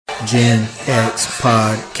Gen X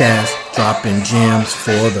podcast, dropping gems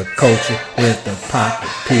for the culture with the pop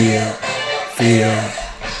appeal, feel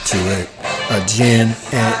to it. A Gen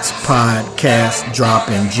X podcast,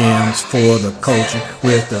 dropping gems for the culture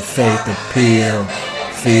with the faith appeal,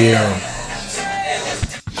 feel.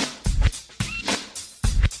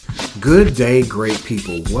 Good day, great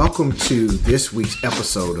people. Welcome to this week's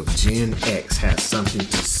episode of Gen X Has Something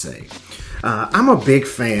to Say. I'm a big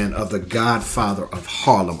fan of The Godfather of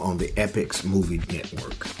Harlem on the Epix Movie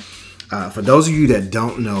Network. For those of you that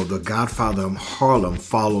don't know, The Godfather of Harlem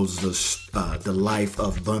follows the life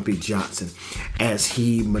of Bumpy Johnson as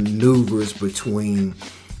he maneuvers between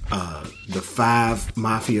the five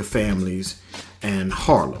mafia families and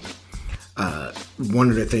Harlem. One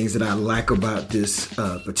of the things that I like about this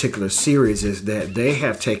particular series is that they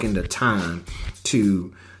have taken the time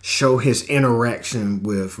to show his interaction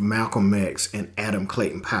with Malcolm X and Adam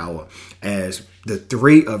Clayton Powell, as the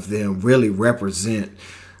three of them really represent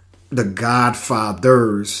the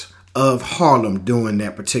godfathers of Harlem during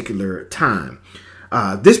that particular time.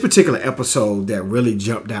 This particular episode that really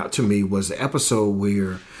jumped out to me was the episode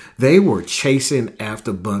where they were chasing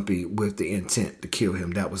after Bumpy with the intent to kill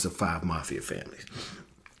him. That was the five mafia families.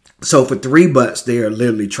 So for $3, they are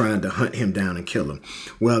literally trying to hunt him down and kill him.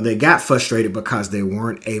 Well, they got frustrated because they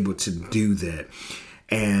weren't able to do that.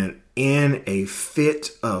 And in a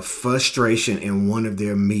fit of frustration in one of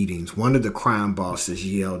their meetings, one of the crime bosses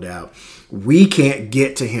yelled out, "We can't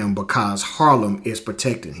get to him because Harlem is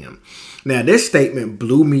protecting him." Now, this statement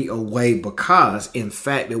blew me away because, in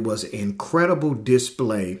fact, it was an incredible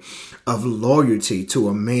display of loyalty to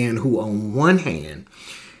a man who, on one hand,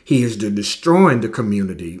 he is destroying the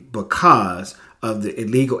community because of the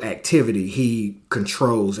illegal activity he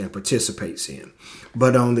controls and participates in.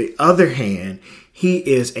 But on the other hand, he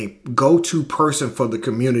is a go-to person for the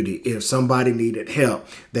community. If somebody needed help,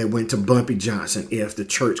 they went to Bumpy Johnson. If the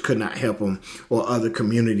church could not help them, or other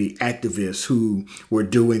community activists who were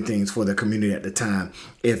doing things for the community at the time,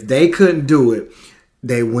 if they couldn't do it,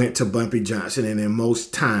 they went to Bumpy Johnson. And in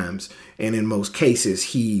most times, and in most cases,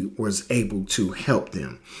 he was able to help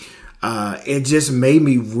them. It just made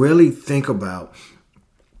me really think about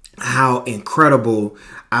how incredible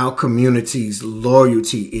our community's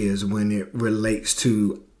loyalty is when it relates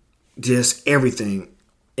to just everything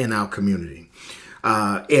in our community.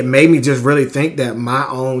 It made me just really think that my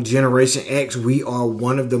own Generation X, we are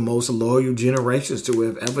one of the most loyal generations to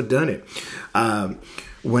have ever done it.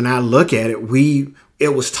 When I look at it,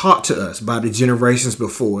 it was taught to us by the generations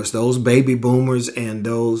before us, those baby boomers and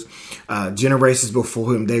those generations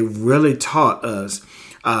before him. They really taught us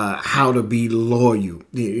how to be loyal.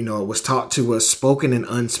 You know, it was taught to us, spoken and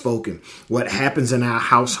unspoken. What happens in our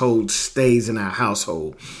household stays in our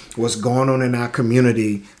household. What's going on in our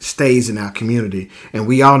community stays in our community. And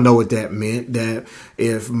we all know what that meant, that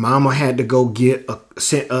if mama had to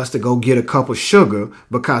sent us to go get a cup of sugar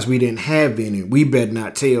because we didn't have any, we better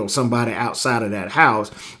not tell somebody outside of that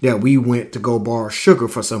house that we went to go borrow sugar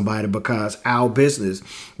for somebody, because our business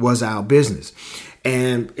was our business.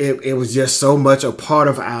 And it was just so much a part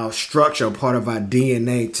of our structure, a part of our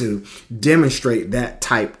DNA to demonstrate that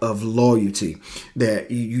type of loyalty,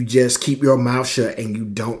 that you just keep your mouth shut and you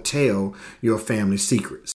don't tell your family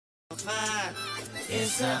secrets.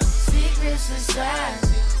 It's a secret society.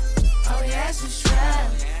 All we ask is try.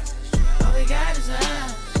 All we got is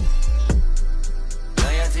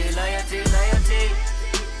loyalty, loyalty, loyalty.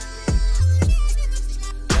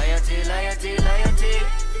 Loyalty, loyalty, loyalty.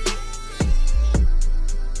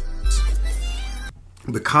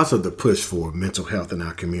 Because of the push for mental health in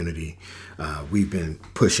our community, we've been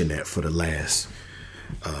pushing that for the last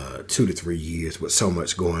 2 to 3 years, with so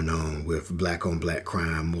much going on with black on black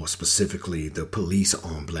crime, more specifically the police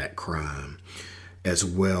on black crime, as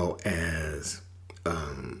well as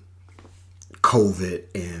COVID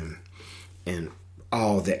and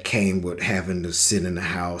all that came with having to sit in the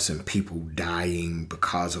house and people dying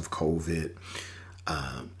because of COVID.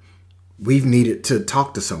 We've needed to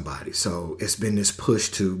talk to somebody. So it's been this push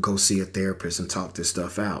to go see a therapist and talk this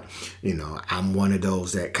stuff out. You know, I'm one of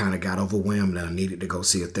those that kind of got overwhelmed and I needed to go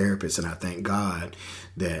see a therapist. And I thank God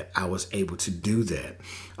that I was able to do that.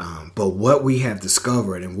 But what we have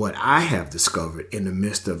discovered, and what I have discovered in the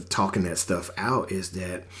midst of talking that stuff out, is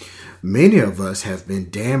that many of us have been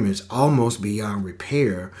damaged almost beyond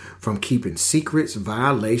repair from keeping secrets,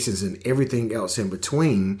 violations, and everything else in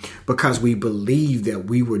between, because we believe that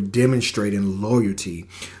we were demonstrating loyalty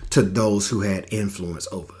to those who had influence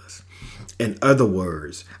over us. In other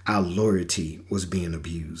words, our loyalty was being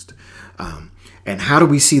abused. And how do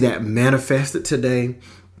we see that manifested today?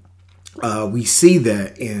 We see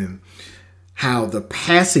that in how the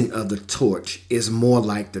passing of the torch is more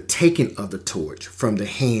like the taking of the torch from the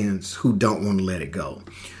hands who don't want to let it go.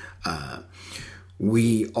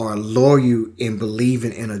 We are loyal in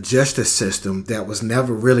believing in a justice system that was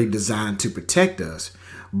never really designed to protect us,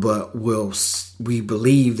 but we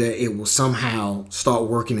believe that it will somehow start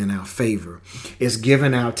working in our favor. It's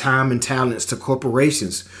giving our time and talents to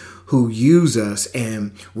corporations who use us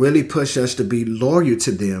and really push us to be loyal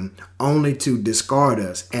to them, only to discard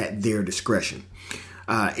us at their discretion.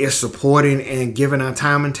 It's supporting and giving our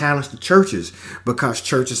time and talents to churches, because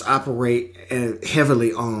churches operate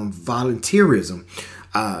heavily on volunteerism.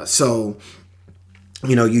 So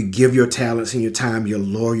you give your talents and your time, you're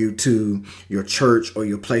loyal to your church or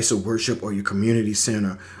your place of worship or your community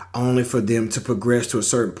center, only for them to progress to a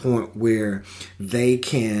certain point where they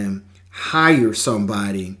can hire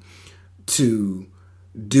somebody to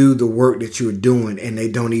do the work that you're doing, and they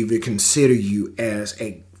don't even consider you as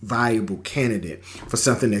a valuable candidate for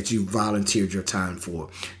something that you volunteered your time for.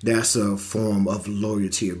 That's a form of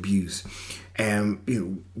loyalty abuse.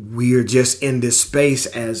 And we're just in this space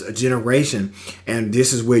as a generation, and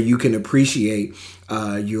this is where you can appreciate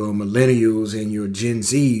your millennials and your Gen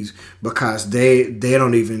Zs, because they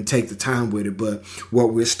don't even take the time with it. But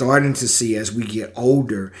what we're starting to see as we get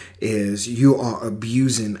older is you are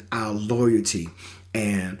abusing our loyalty.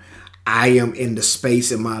 And I am in the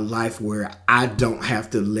space in my life where I don't have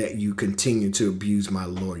to let you continue to abuse my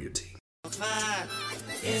loyalty.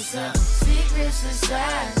 It's a secret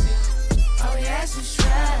society. All we ask is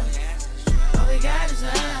try. All we got is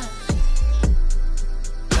love.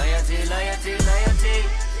 Loyalty, loyalty, loyalty.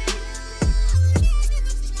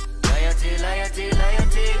 Loyalty, loyalty,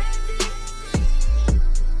 loyalty.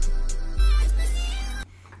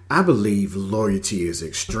 I believe loyalty is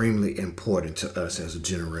extremely important to us as a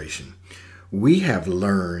generation. We have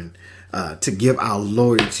learned to give our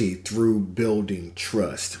loyalty through building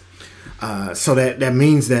trust. So that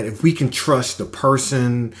means that if we can trust a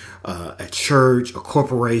person, a church, a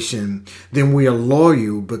corporation, then we are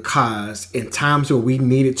loyal, because in times where we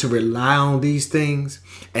needed to rely on these things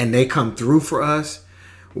and they come through for us,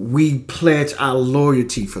 we pledge our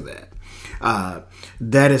loyalty for that.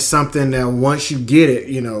 That is something that once you get it,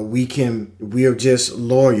 we are just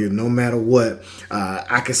loyal no matter what.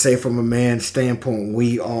 I can say from a man's standpoint,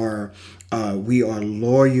 we are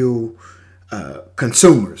loyal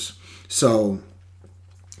consumers. So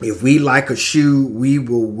if we like a shoe, we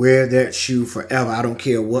will wear that shoe forever. I don't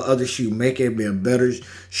care what other shoe make it be a better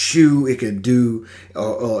shoe. It can do,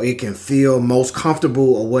 or it can feel most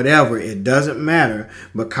comfortable or whatever. It doesn't matter,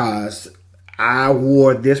 because I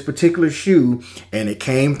wore this particular shoe and it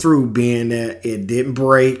came through, being that it didn't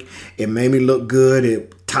break. It made me look good.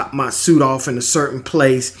 It topped my suit off in a certain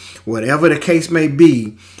place. Whatever the case may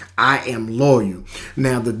be, I am loyal.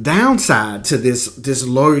 Now, the downside to this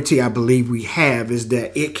loyalty I believe we have is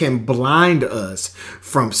that it can blind us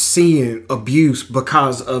from seeing abuse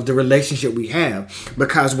because of the relationship we have.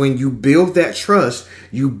 Because when you build that trust,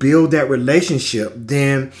 you build that relationship,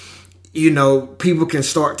 then people can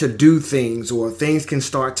start to do things, or things can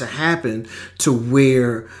start to happen to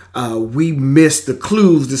where we miss the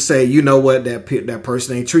clues to say, that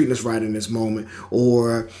person ain't treating us right in this moment,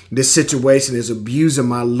 or this situation is abusing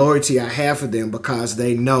my loyalty I have for them, because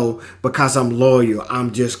they know, because I'm loyal,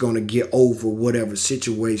 I'm just going to get over whatever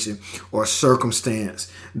situation or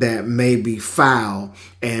circumstance that may be foul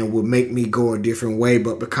and will make me go a different way.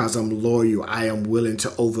 But because I'm loyal, I am willing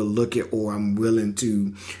to overlook it, or I'm willing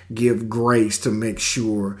to give grace to make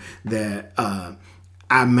sure that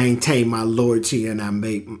I maintain my loyalty, and I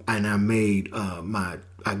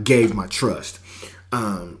gave my trust.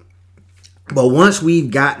 But once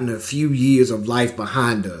we've gotten a few years of life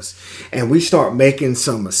behind us, and we start making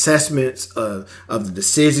some assessments of the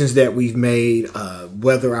decisions that we've made,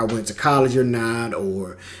 whether I went to college or not,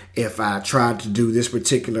 or if I tried to do this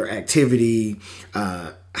particular activity,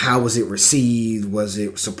 how was it received? Was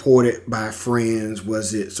it supported by friends?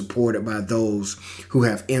 Was it supported by those who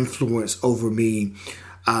have influence over me?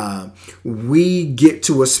 We get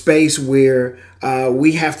to a space where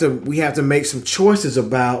we have to make some choices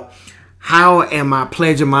about how am I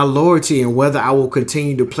pledging my loyalty, and whether I will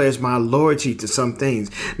continue to pledge my loyalty to some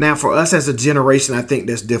things. Now, for us as a generation, I think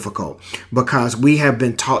that's difficult, because we have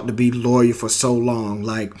been taught to be loyal for so long.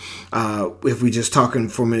 Like, if we're just talking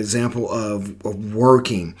from an example of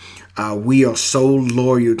working, we are so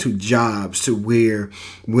loyal to jobs to where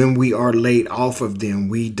when we are laid off of them,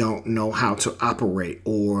 we don't know how to operate,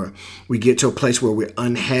 or we get to a place where we're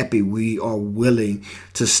unhappy. We are willing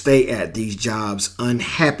to stay at these jobs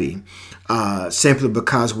unhappy, simply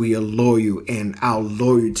because we are loyal, and our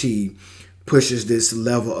loyalty pushes this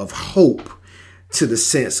level of hope to the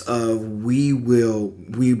sense of we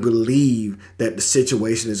believe that the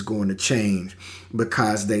situation is going to change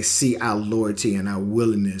because they see our loyalty and our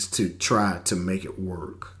willingness to try to make it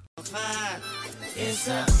work. It's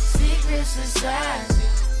a secret society.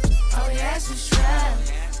 All we ask is try.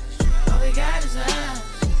 All we got is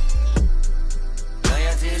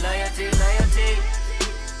loyalty, loyalty, loyalty.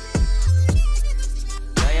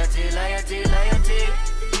 Loyalty, loyalty, loyalty.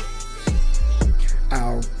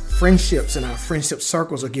 Our friendships and our friendship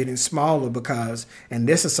circles are getting smaller because, and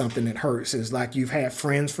this is something that hurts, is like you've had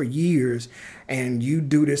friends for years and you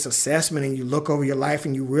do this assessment and you look over your life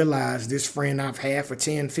and you realize this friend I've had for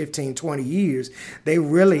 10, 15, 20 years, they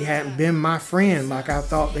really hadn't been my friend like I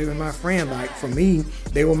thought they were my friend. Like for me,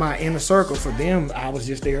 they were my inner circle. For them, I was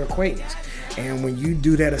just their acquaintance. And when you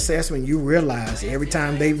do that assessment, you realize every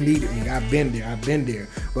time they've needed me, I've been there.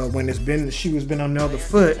 But when the shoe has been on the other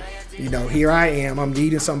foot, here I am. I'm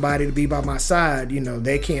needing somebody to be by my side.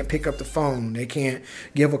 They can't pick up the phone. They can't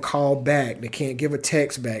give a call back. They can't give a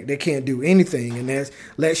text back. They can't do anything. And that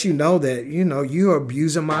lets you know that, you're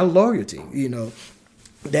abusing my loyalty.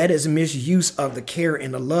 That is misuse of the care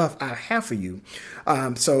and the love I have for you.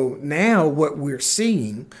 So now what we're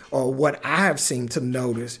seeing, or what I've seen to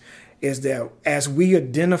notice, is that as we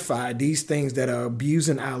identify these things that are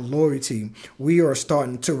abusing our loyalty, we are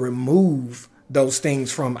starting to remove those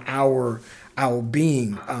things from our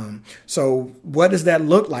being. So what does that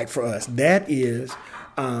look like for us? That is,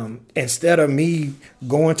 instead of me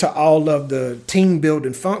going to all of the team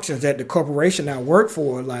building functions that the corporation I work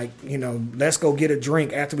for, like, let's go get a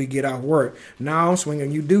drink after we get off work. Now I'm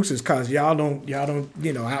swinging you deuces because y'all don't,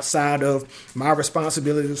 outside of my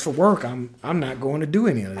responsibilities for work, I'm not going to do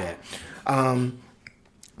any of that.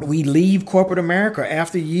 We leave corporate America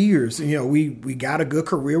after years. We got a good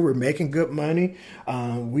career. We're making good money.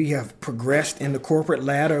 We have progressed in the corporate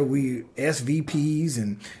ladder. We SVPs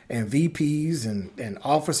and VPs and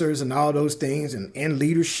officers and all those things and in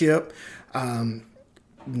leadership. Of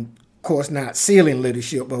course, not ceiling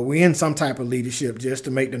leadership, but we're in some type of leadership just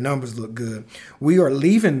to make the numbers look good. We are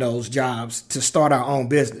leaving those jobs to start our own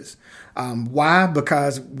business. Why?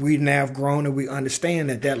 Because we now have grown and we understand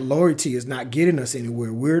that loyalty is not getting us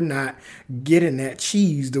anywhere. We're not getting that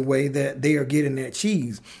cheese the way that they are getting that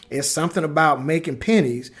cheese. It's something about making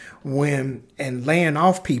pennies and laying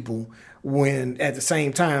off people when at the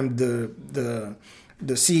same time the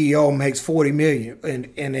CEO makes $40 million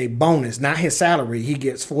in a bonus, not his salary. He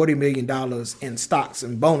gets $40 million in stocks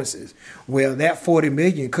and bonuses. Well, that $40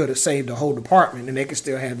 million could have saved the whole department and they could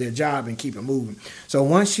still have their job and keep it moving. So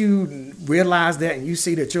once you realize that and you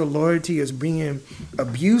see that your loyalty is being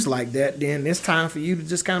abused like that, then it's time for you to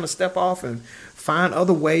just kind of step off and find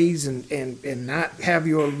other ways and not have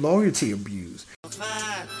your loyalty abused.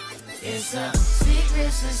 It's a secret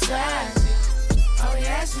society. All we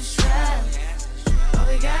ask is try. All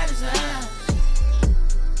we got is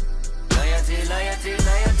loyalty, loyalty,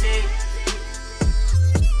 loyalty.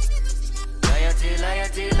 Loyalty,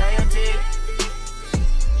 loyalty, loyalty.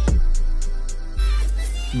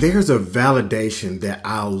 There's a validation that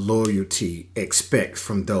our loyalty expects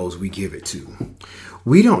from those we give it to.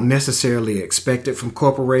 We don't necessarily expect it from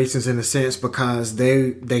corporations in a sense because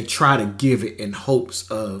they try to give it in hopes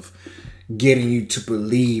of getting you to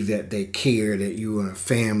believe that they care, that you are a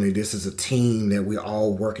family, this is a team, that we're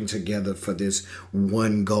all working together for this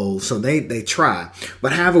one goal. So they try.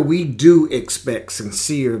 But however, we do expect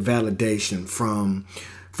sincere validation from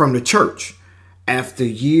the church. After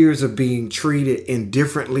years of being treated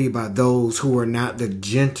indifferently by those who are not the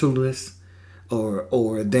gentlest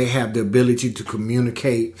or they have the ability to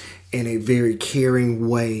communicate in a very caring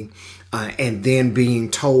way, and then being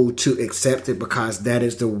told to accept it because that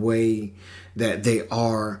is the way that they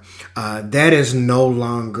are, that is no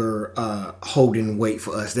longer holding weight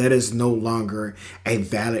for us. That is no longer a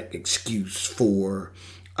valid excuse for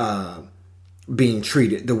being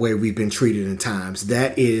treated the way we've been treated in times.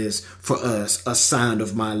 That is, for us, a sign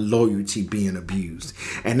of my loyalty being abused.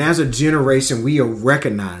 And as a generation, we are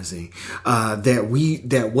recognizing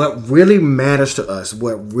that what really matters to us,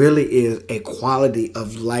 what really is a quality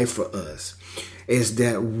of life for us, is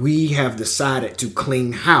that we have decided to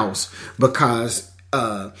clean house because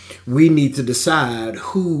we need to decide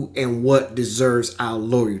who and what deserves our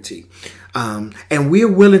loyalty. And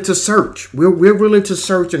we're willing to search. We're willing to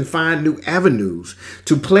search and find new avenues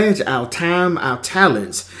to pledge our time, our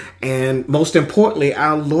talents, and most importantly,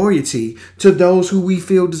 our loyalty to those who we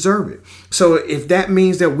feel deserve it. So if that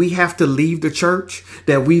means that we have to leave the church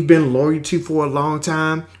that we've been loyal to for a long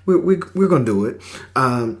time, we're going to do it.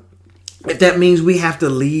 if that means we have to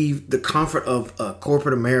leave the comfort of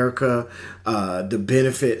corporate America, the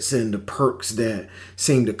benefits and the perks that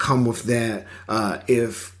seem to come with that,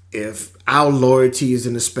 if our loyalty is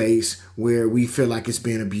in a space where we feel like it's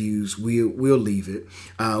being abused, we'll leave it.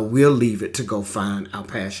 We'll leave it to go find our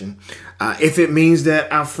passion. If it means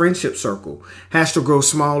that our friendship circle has to grow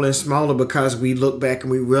smaller and smaller because we look back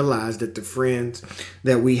and we realize that the friends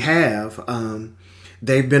that we have,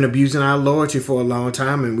 they've been abusing our loyalty for a long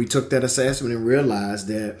time, and we took that assessment and realized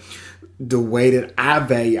that the way that I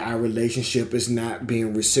value our relationship is not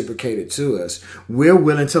being reciprocated to us. We're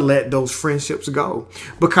willing to let those friendships go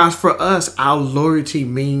because for us, our loyalty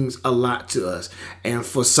means a lot to us. And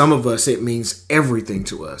for some of us, it means everything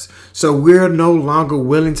to us. So we're no longer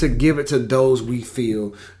willing to give it to those we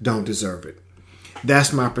feel don't deserve it.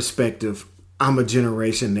 That's my perspective. I'm a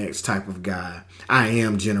Generation X type of guy. I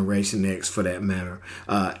am Generation X for that matter.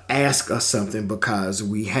 Ask us something because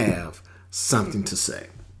we have something to say.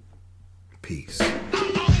 Peace.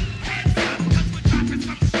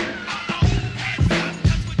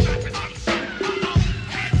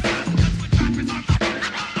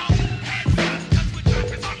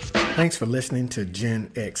 Thanks for listening to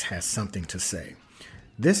Gen X Has Something to Say.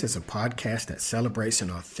 This is a podcast that celebrates an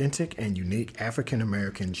authentic and unique African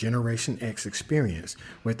American Generation X experience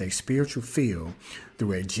with a spiritual feel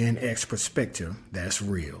through a Gen X perspective that's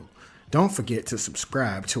real. Don't forget to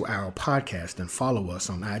subscribe to our podcast and follow us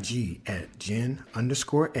on IG at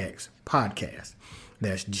Gen_X podcast.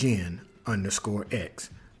 That's Gen_X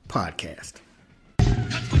podcast.